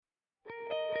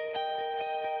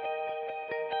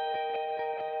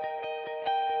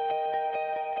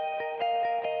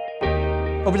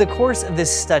Over the course of this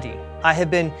study, I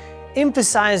have been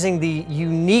emphasizing the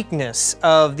uniqueness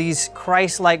of these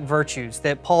Christ-like virtues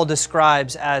that Paul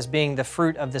describes as being the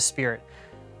fruit of the Spirit.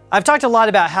 I've talked a lot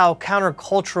about how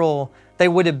countercultural they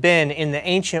would have been in the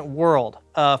ancient world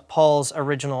of Paul's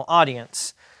original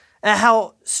audience, and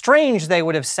how strange they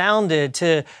would have sounded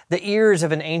to the ears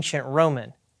of an ancient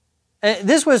Roman.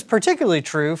 This was particularly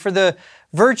true for the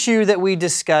virtue that we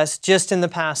discussed just in the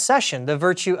past session, the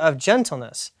virtue of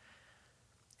gentleness.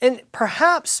 And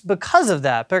perhaps because of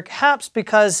that, perhaps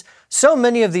because so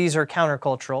many of these are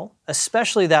countercultural,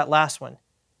 especially that last one,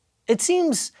 it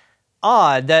seems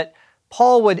odd that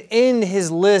Paul would end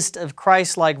his list of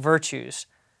Christ-like virtues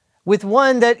with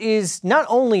one that is not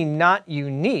only not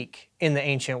unique in the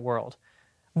ancient world,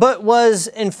 but was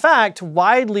in fact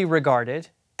widely regarded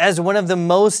as one of the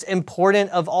most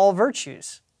important of all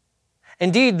virtues.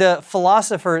 Indeed, the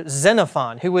philosopher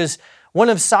Xenophon, who was one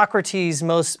of Socrates'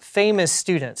 most famous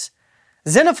students,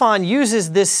 Xenophon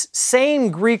uses this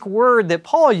same Greek word that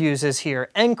Paul uses here,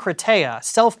 enkrateia,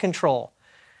 self-control.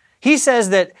 He says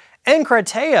that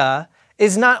enkrateia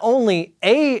is not only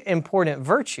an important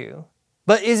virtue,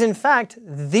 but is in fact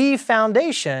the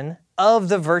foundation of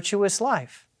the virtuous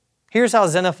life. Here's how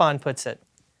Xenophon puts it.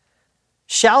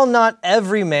 Shall not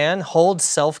every man hold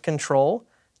self-control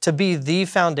to be the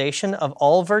foundation of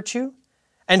all virtue?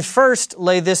 And first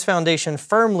lay this foundation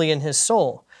firmly in his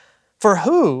soul. For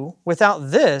who,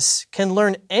 without this, can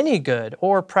learn any good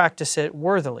or practice it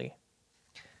worthily?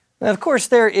 Now, of course,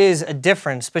 there is a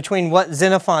difference between what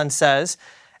Xenophon says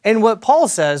and what Paul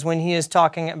says when he is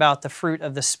talking about the fruit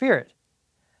of the Spirit.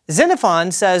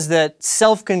 Xenophon says that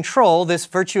self-control, this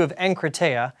virtue of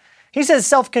enkrateia, he says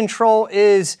self-control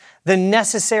is the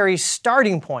necessary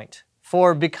starting point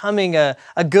for becoming a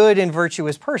good and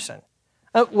virtuous person.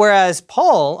 Whereas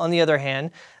Paul, on the other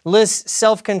hand, lists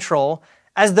self-control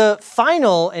as the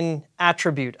final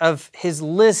attribute of his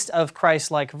list of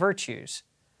Christ-like virtues.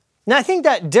 Now, I think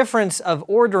that difference of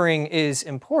ordering is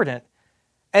important,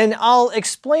 and I'll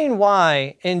explain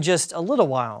why in just a little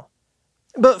while.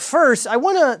 But first, I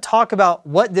want to talk about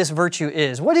what this virtue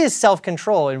is. What is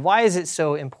self-control, and why is it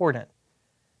so important?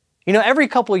 You know, every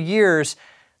couple of years,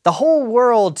 the whole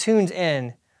world tunes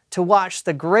in to watch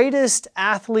the greatest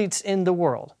athletes in the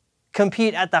world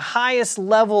compete at the highest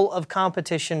level of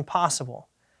competition possible.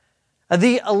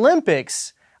 The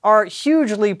Olympics are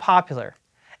hugely popular,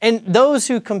 and those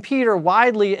who compete are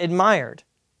widely admired,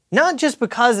 not just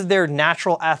because of their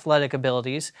natural athletic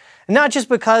abilities, not just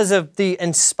because of the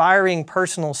inspiring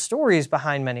personal stories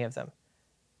behind many of them.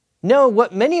 No,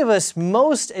 what many of us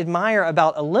most admire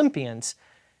about Olympians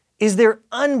is their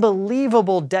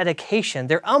unbelievable dedication,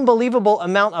 their unbelievable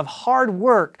amount of hard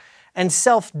work and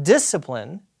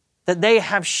self-discipline that they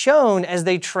have shown as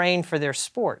they train for their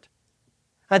sport.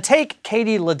 Now, take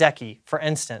Katie Ledecky, for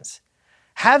instance.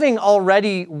 Having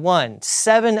already won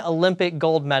 7 Olympic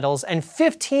gold medals and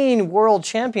 15 World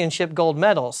Championship gold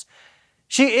medals,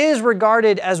 she is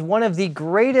regarded as one of the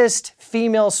greatest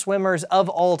female swimmers of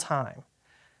all time.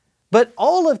 But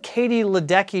all of Katie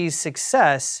Ledecky's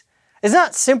success is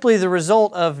not simply the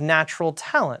result of natural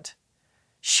talent.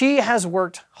 She has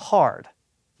worked hard,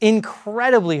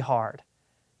 incredibly hard.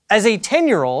 As a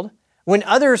 10-year-old, when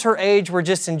others her age were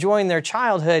just enjoying their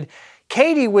childhood,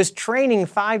 Katie was training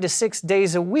 5 to 6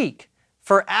 days a week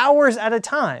for hours at a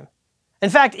time. In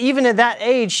fact, even at that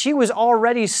age, she was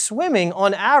already swimming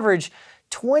on average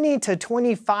 20 to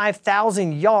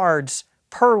 25,000 yards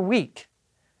per week.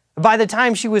 By the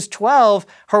time she was 12,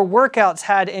 her workouts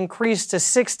had increased to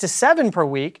 6 to 7 per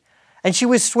week, and she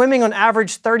was swimming on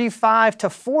average 35 to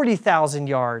 40,000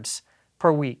 yards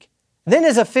per week. Then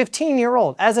as a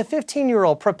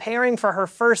 15-year-old preparing for her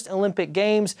first Olympic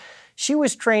Games, she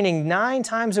was training 9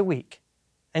 times a week,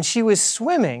 and she was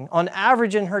swimming on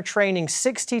average in her training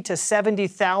 60 to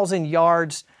 70,000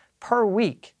 yards per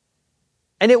week.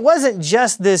 And it wasn't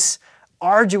just this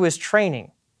arduous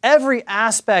training. Every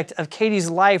aspect of Katie's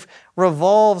life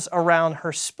revolves around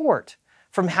her sport,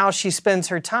 from how she spends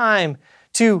her time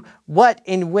to what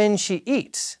and when she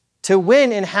eats, to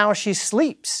when and how she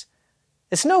sleeps.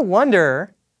 It's no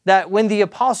wonder that when the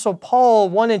Apostle Paul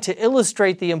wanted to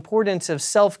illustrate the importance of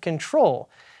self-control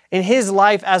in his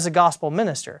life as a gospel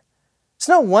minister, it's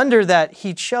no wonder that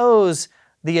he chose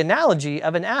the analogy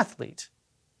of an athlete.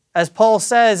 As Paul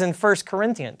says in 1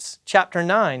 Corinthians chapter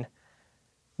 9,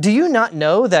 do you not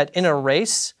know that in a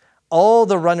race all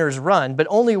the runners run, but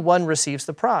only one receives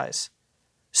the prize?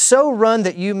 So run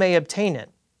that you may obtain it.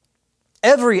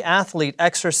 Every athlete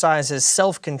exercises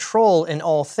self-control in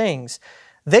all things.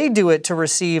 They do it to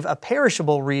receive a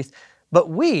perishable wreath, but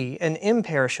we an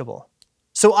imperishable.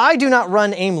 So I do not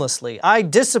run aimlessly. I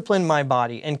discipline my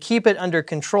body and keep it under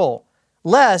control,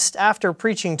 lest after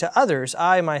preaching to others,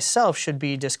 I myself should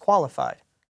be disqualified.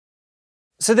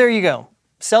 So there you go.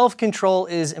 Self-control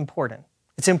is important.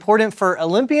 It's important for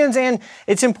Olympians and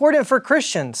it's important for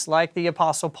Christians like the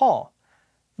Apostle Paul.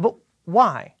 But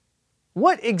why?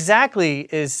 What exactly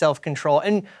is self-control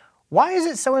and why is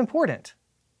it so important?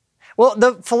 Well,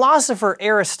 the philosopher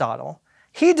Aristotle,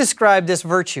 he described this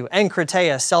virtue,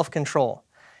 enkrateia, self-control.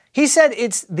 He said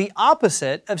it's the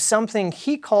opposite of something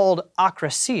he called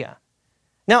akrasia.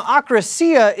 Now,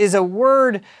 akrasia is a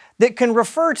word that can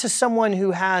refer to someone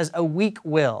who has a weak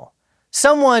will,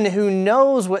 someone who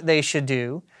knows what they should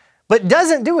do, but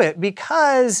doesn't do it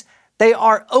because they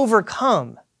are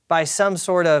overcome by some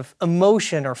sort of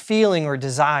emotion or feeling or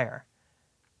desire.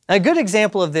 A good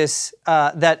example of this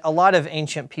that a lot of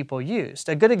ancient people used,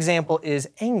 a good example is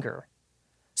anger.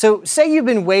 So say you've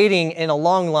been waiting in a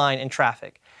long line in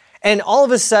traffic, and all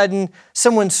of a sudden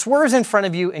someone swerves in front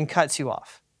of you and cuts you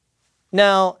off.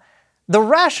 Now, the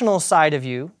rational side of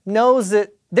you knows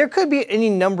that there could be any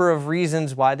number of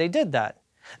reasons why they did that.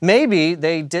 Maybe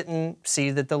they didn't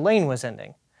see that the lane was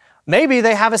ending. Maybe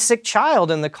they have a sick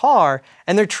child in the car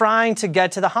and they're trying to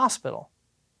get to the hospital.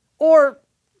 Or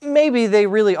maybe they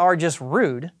really are just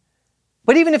rude.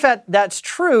 But even if that's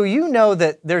true, you know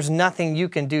that there's nothing you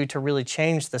can do to really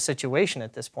change the situation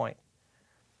at this point.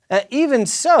 Even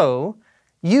so,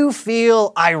 you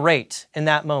feel irate in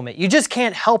that moment. You just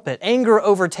can't help it. Anger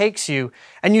overtakes you,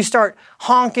 and you start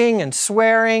honking and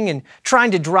swearing and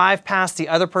trying to drive past the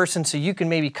other person so you can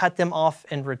maybe cut them off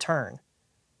in return.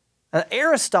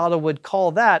 Aristotle would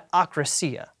call that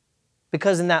akrasia,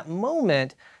 because in that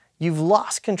moment, you've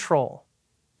lost control.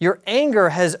 Your anger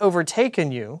has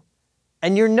overtaken you,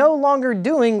 and you're no longer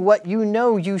doing what you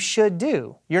know you should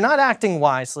do. You're not acting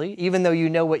wisely, even though you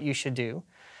know what you should do.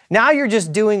 Now you're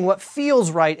just doing what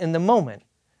feels right in the moment.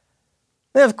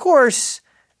 And of course,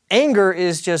 anger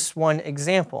is just one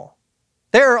example.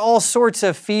 There are all sorts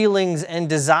of feelings and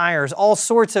desires, all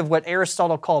sorts of what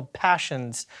Aristotle called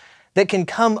passions that can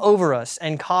come over us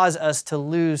and cause us to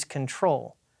lose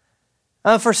control.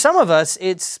 For some of us,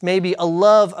 it's maybe a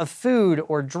love of food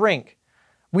or drink.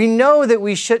 We know that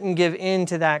we shouldn't give in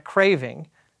to that craving,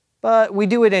 but we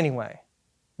do it anyway.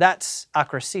 That's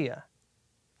akrasia.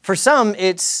 For some,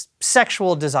 it's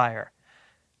sexual desire.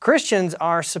 Christians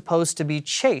are supposed to be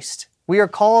chaste. We are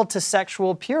called to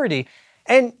sexual purity.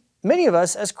 And many of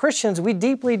us as Christians, we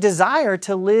deeply desire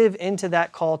to live into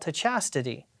that call to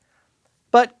chastity.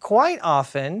 But quite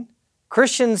often,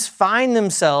 Christians find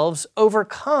themselves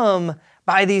overcome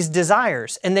by these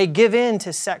desires and they give in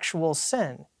to sexual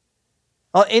sin.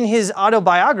 In his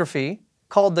autobiography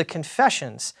called The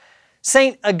Confessions,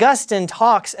 St. Augustine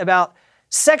talks about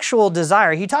sexual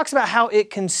desire. He talks about how it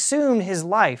consumed his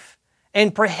life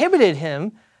and prohibited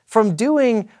him from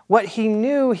doing what he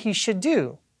knew he should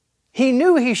do. He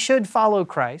knew he should follow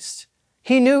Christ.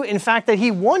 He knew, in fact, that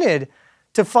he wanted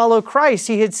to follow Christ.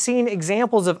 He had seen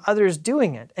examples of others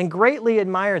doing it and greatly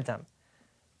admired them.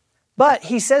 But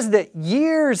he says that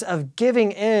years of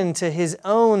giving in to his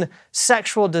own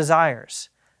sexual desires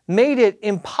made it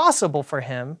impossible for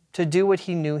him to do what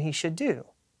he knew he should do.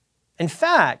 In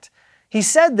fact, he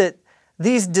said that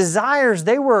these desires,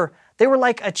 they were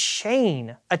like a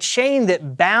chain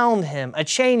that bound him, a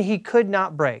chain he could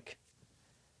not break.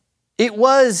 It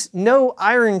was no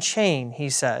iron chain, he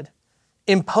said,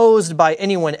 imposed by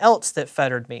anyone else that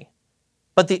fettered me,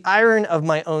 but the iron of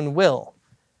my own will.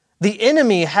 The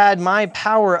enemy had my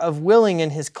power of willing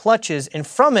in his clutches, and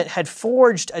from it had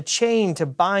forged a chain to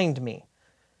bind me.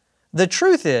 The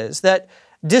truth is that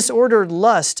disordered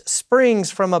lust springs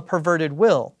from a perverted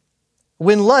will.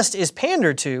 When lust is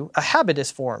pandered to, a habit is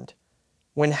formed.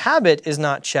 When habit is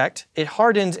not checked, it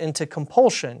hardens into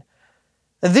compulsion.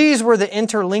 These were the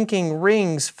interlinking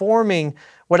rings forming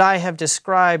what I have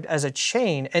described as a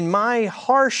chain, and my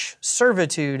harsh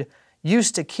servitude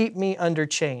used to keep me under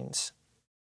chains.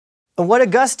 What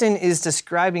Augustine is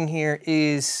describing here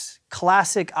is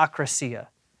classic akrasia.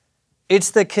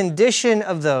 It's the condition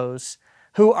of those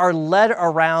who are led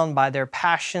around by their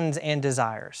passions and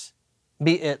desires,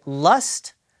 be it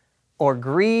lust or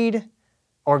greed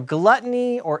or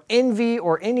gluttony or envy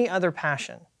or any other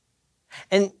passion.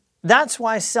 And that's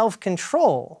why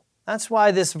self-control, that's why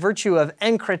this virtue of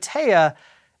enkrateia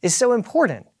is so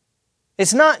important.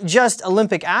 It's not just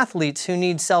Olympic athletes who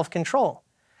need self-control.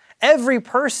 Every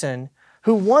person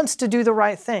who wants to do the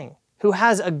right thing, who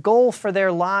has a goal for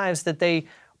their lives that they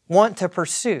want to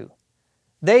pursue,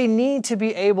 they need to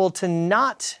be able to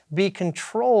not be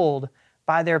controlled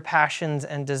by their passions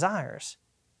and desires.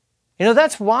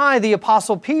 That's why the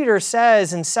Apostle Peter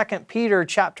says in 2 Peter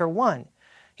chapter 1,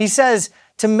 he says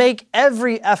to make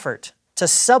every effort to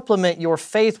supplement your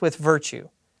faith with virtue,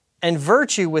 and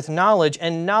virtue with knowledge,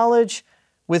 and knowledge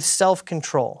with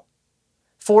self-control.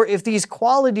 For if these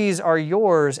qualities are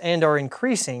yours and are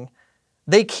increasing,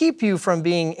 they keep you from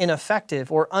being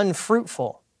ineffective or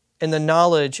unfruitful in the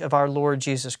knowledge of our Lord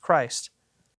Jesus Christ.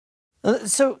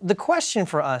 So the question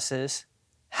for us is,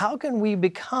 how can we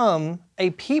become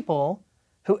a people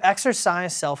who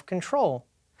exercise self-control?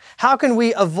 How can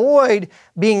we avoid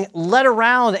being led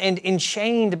around and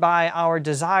enchained by our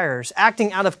desires,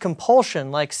 acting out of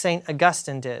compulsion like St.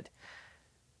 Augustine did?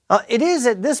 It is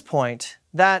at this point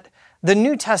that the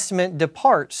New Testament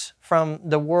departs from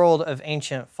the world of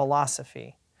ancient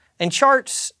philosophy and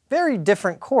charts a very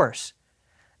different course.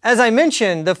 As I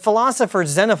mentioned, the philosopher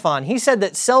Xenophon, he said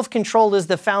that self-control is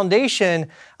the foundation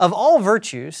of all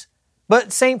virtues,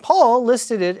 but St. Paul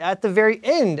listed it at the very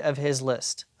end of his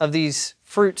list of these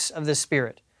fruits of the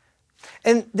Spirit.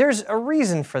 And there's a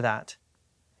reason for that.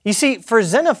 You see, for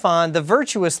Xenophon, the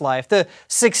virtuous life, the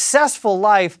successful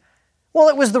life, well,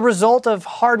 it was the result of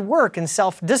hard work and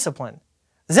self-discipline.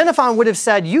 Xenophon would have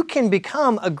said, you can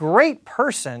become a great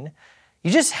person.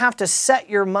 You just have to set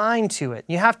your mind to it.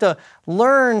 You have to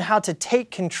learn how to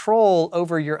take control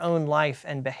over your own life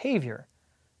and behavior.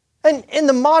 And in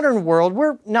the modern world,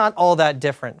 we're not all that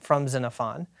different from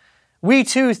Xenophon. We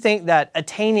too think that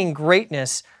attaining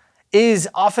greatness is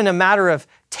often a matter of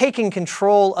taking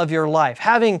control of your life,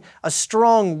 having a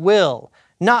strong will,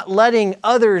 not letting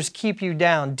others keep you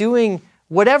down, doing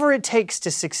whatever it takes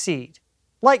to succeed.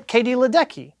 Like Katie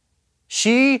Ledecky.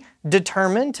 She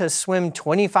determined to swim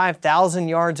 25,000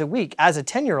 yards a week as a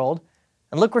 10-year-old,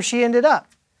 and look where she ended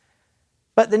up.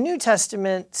 But the New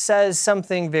Testament says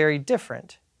something very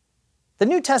different. The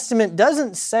New Testament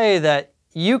doesn't say that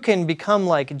you can become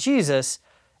like Jesus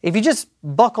if you just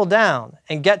buckle down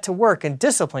and get to work and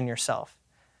discipline yourself.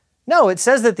 No, it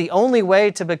says that the only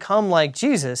way to become like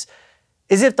Jesus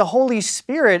is if the Holy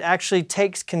Spirit actually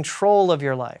takes control of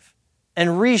your life and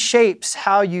reshapes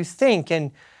how you think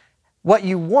and what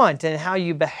you want and how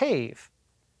you behave.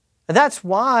 That's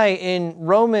why in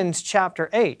Romans chapter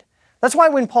 8, that's why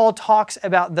when Paul talks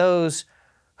about those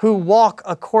who walk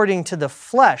according to the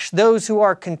flesh, those who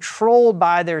are controlled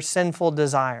by their sinful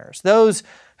desires, those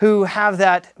who have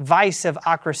that vice of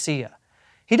akrasia,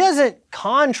 he doesn't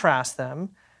contrast them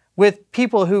with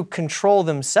people who control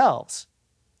themselves.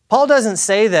 Paul doesn't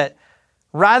say that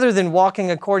rather than walking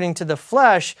according to the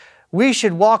flesh, we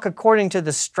should walk according to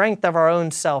the strength of our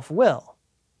own self-will.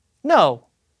 No,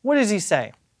 what does he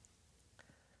say?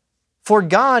 For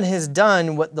God has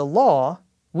done what the law,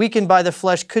 weakened by the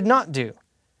flesh, could not do.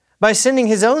 By sending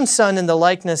his own Son in the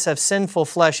likeness of sinful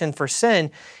flesh, and for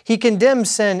sin, he condemned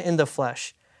sin in the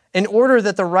flesh, in order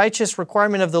that the righteous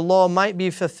requirement of the law might be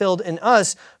fulfilled in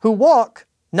us who walk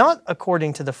not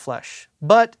according to the flesh,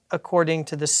 but according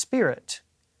to the Spirit.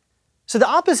 So the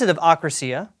opposite of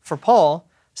akrasia, for Paul,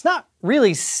 it's not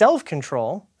really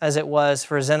self-control, as it was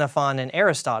for Xenophon and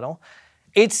Aristotle.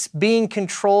 It's being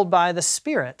controlled by the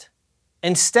Spirit.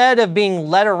 Instead of being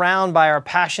led around by our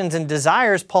passions and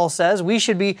desires, Paul says, we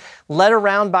should be led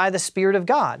around by the Spirit of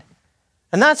God.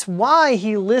 And that's why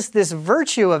he lists this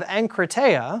virtue of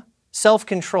enkrateia,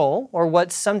 self-control, or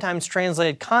what's sometimes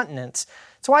translated continence.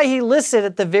 That's why he lists it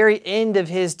at the very end of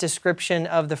his description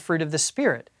of the fruit of the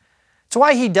Spirit. It's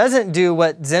why he doesn't do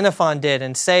what Xenophon did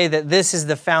and say that this is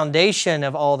the foundation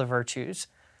of all the virtues.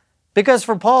 Because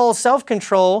for Paul,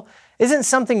 self-control isn't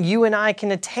something you and I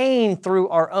can attain through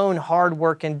our own hard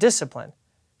work and discipline.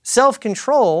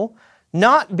 Self-control,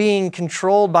 not being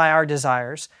controlled by our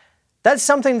desires, that's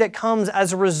something that comes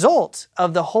as a result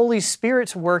of the Holy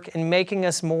Spirit's work in making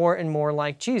us more and more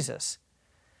like Jesus.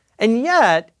 And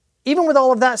yet, even with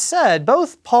all of that said,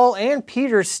 both Paul and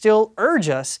Peter still urge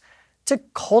us to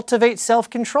cultivate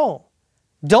self-control.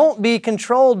 Don't be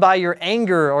controlled by your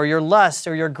anger or your lust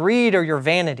or your greed or your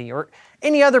vanity or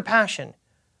any other passion.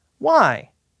 Why?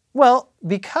 Well,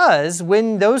 because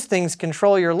when those things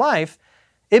control your life,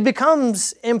 it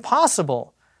becomes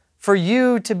impossible for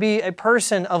you to be a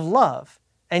person of love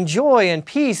and joy and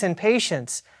peace and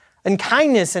patience and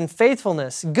kindness and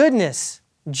faithfulness, goodness,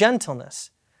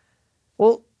 gentleness.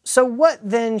 Well, so what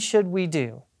then should we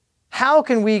do? How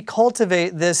can we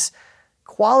cultivate this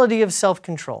quality of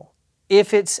self-control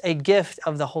if it's a gift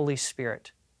of the Holy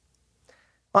Spirit?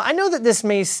 Well, I know that this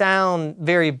may sound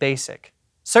very basic,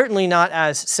 certainly not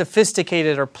as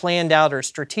sophisticated or planned out or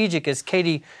strategic as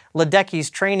Katie Ledecky's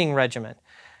training regimen.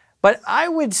 But I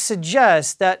would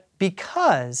suggest that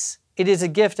because it is a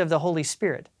gift of the Holy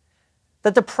Spirit,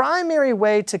 that the primary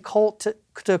way to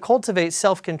cultivate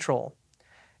self-control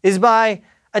is by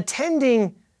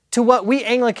attending to what we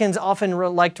Anglicans often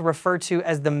like to refer to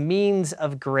as the means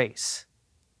of grace.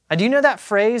 Now, do you know that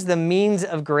phrase, the means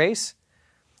of grace?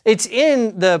 It's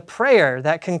in the prayer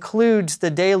that concludes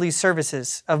the daily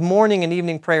services of morning and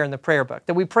evening prayer in the prayer book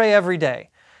that we pray every day.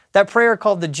 That prayer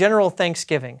called the General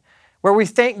Thanksgiving, where we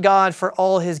thank God for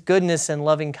all His goodness and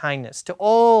loving kindness to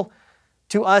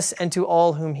us and to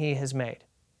all whom He has made.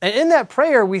 And in that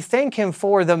prayer, we thank Him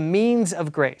for the means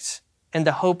of grace and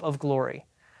the hope of glory.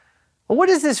 Well, what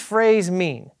does this phrase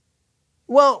mean?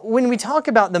 Well, when we talk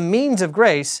about the means of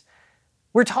grace,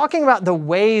 we're talking about the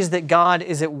ways that God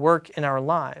is at work in our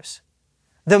lives.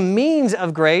 The means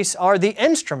of grace are the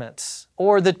instruments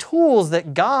or the tools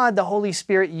that God, the Holy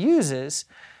Spirit, uses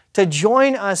to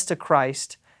join us to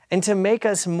Christ and to make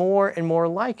us more and more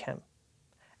like Him.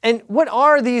 And what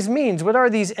are these means? What are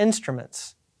these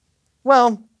instruments?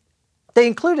 Well, they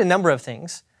include a number of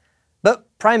things, but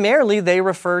primarily they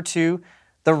refer to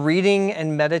the reading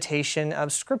and meditation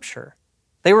of Scripture.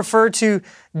 They refer to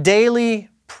daily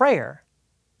prayer.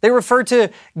 They refer to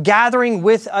gathering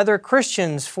with other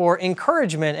Christians for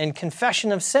encouragement and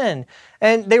confession of sin,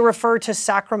 and they refer to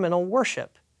sacramental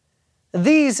worship.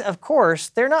 These, of course,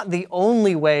 they're not the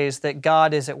only ways that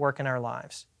God is at work in our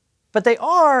lives, but they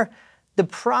are the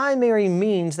primary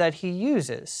means that He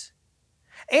uses.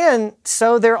 And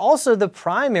so they're also the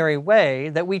primary way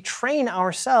that we train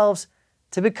ourselves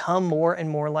to become more and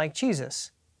more like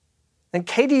Jesus. And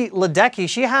Katie Ledecky,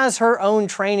 she has her own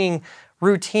training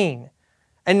routine,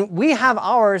 and we have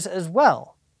ours as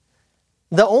well.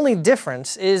 The only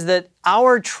difference is that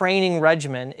our training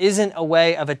regimen isn't a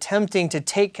way of attempting to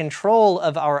take control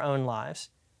of our own lives.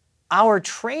 Our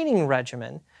training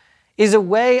regimen is a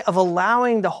way of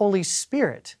allowing the Holy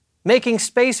Spirit, making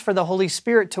space for the Holy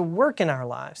Spirit to work in our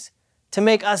lives, to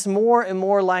make us more and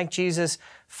more like Jesus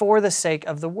for the sake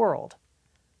of the world.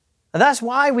 And that's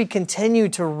why we continue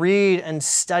to read and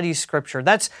study Scripture.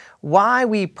 That's why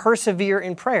we persevere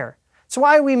in prayer. It's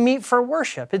why we meet for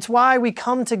worship. It's why we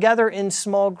come together in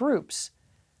small groups,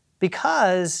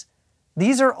 because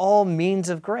these are all means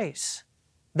of grace.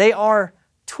 They are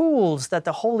tools that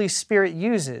the Holy Spirit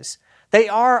uses. They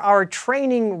are our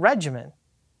training regimen.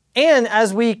 And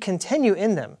as we continue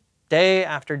in them, day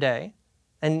after day,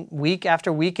 and week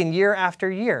after week, and year after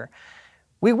year,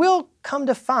 we will come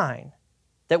to find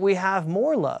that we have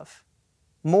more love,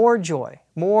 more joy,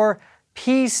 more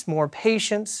peace, more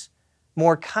patience,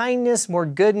 more kindness, more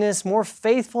goodness, more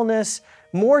faithfulness,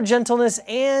 more gentleness,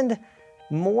 and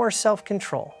more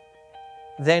self-control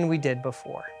than we did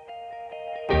before.